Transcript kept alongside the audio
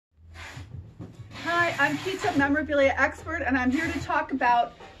I'm Pizza Memorabilia Expert, and I'm here to talk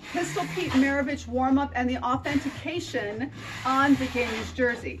about Pistol Pete Maravich warm-up and the authentication on the Gamies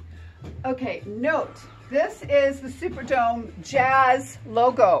jersey. Okay, note, this is the Superdome Jazz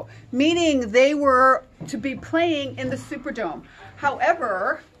logo, meaning they were to be playing in the Superdome.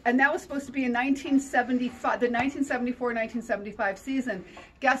 However, and that was supposed to be in 1975, the 1974-1975 season.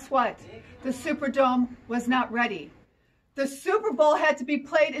 Guess what? The Superdome was not ready. The Super Bowl had to be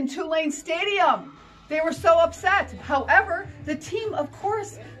played in Tulane Stadium. They were so upset. However, the team, of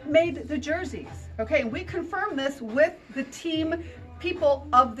course, made the jerseys. Okay, and we confirmed this with the team people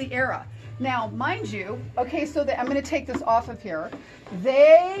of the era. Now, mind you, okay, so I'm going to take this off of here.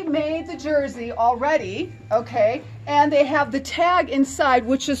 They made the jersey already, okay, and they have the tag inside,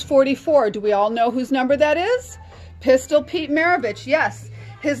 which is 44. Do we all know whose number that is? Pistol Pete Maravich. Yes,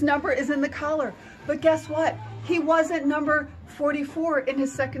 his number is in the collar. But guess what? He wasn't number 44 in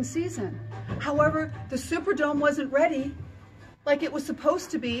his second season. However, the Superdome wasn't ready like it was supposed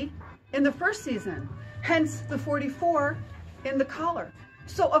to be in the first season. Hence the 44 in the collar.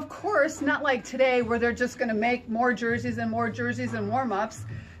 So of course, not like today where they're just gonna make more jerseys and warm-ups.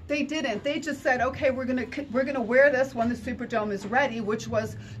 They didn't. They just said, okay, we're gonna wear this when the Superdome is ready, which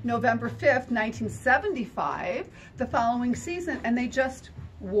was November 5th, 1975, the following season, and they just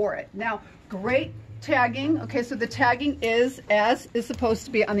wore it. Now, great tagging. Okay, so the tagging is as is supposed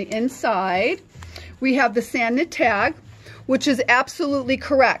to be on the inside. We have the sand knit tag, which is absolutely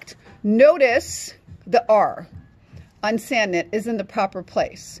correct. Notice the R on sand knit is in the proper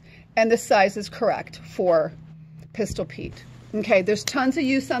place, and the size is correct for Pistol Pete. Okay, there's tons of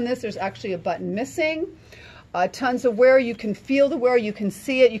use on this. There's actually a button missing. Tons of wear. You can feel the wear. You can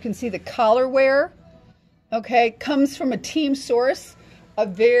see it. You can see the collar wear. Okay, comes from a team source, a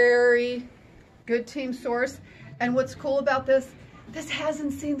very good team source. And what's cool about this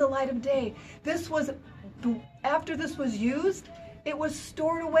hasn't seen the light of day. This was, after this was used, it was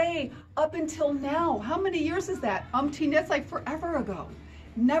stored away up until now. How many years is that? That's like forever ago.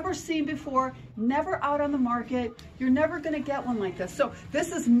 Never seen before, never out on the market. You're never gonna get one like this. So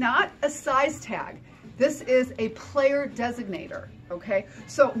this is not a size tag. This is a player designator, okay?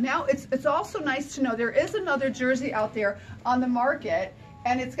 So now it's also nice to know there is another jersey out there on the market,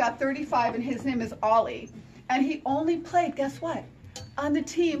 and it's got 35, and his name is Ollie. And he only played, guess what? On the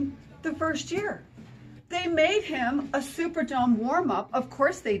team the first year. They made him a Superdome warm-up, of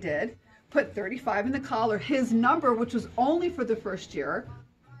course they did, put 35 in the collar, his number, which was only for the first year,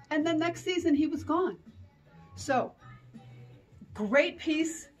 and then next season he was gone. So, great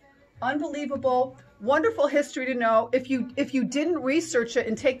piece, unbelievable, wonderful history to know. If you didn't research it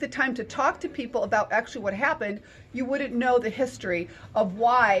and take the time to talk to people about actually what happened, you wouldn't know the history of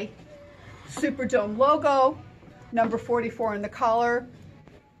why Superdome logo, number 44 in the collar.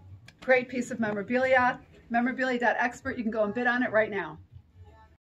 Great piece of memorabilia. Memorabilia.expert. You can go and bid on it right now.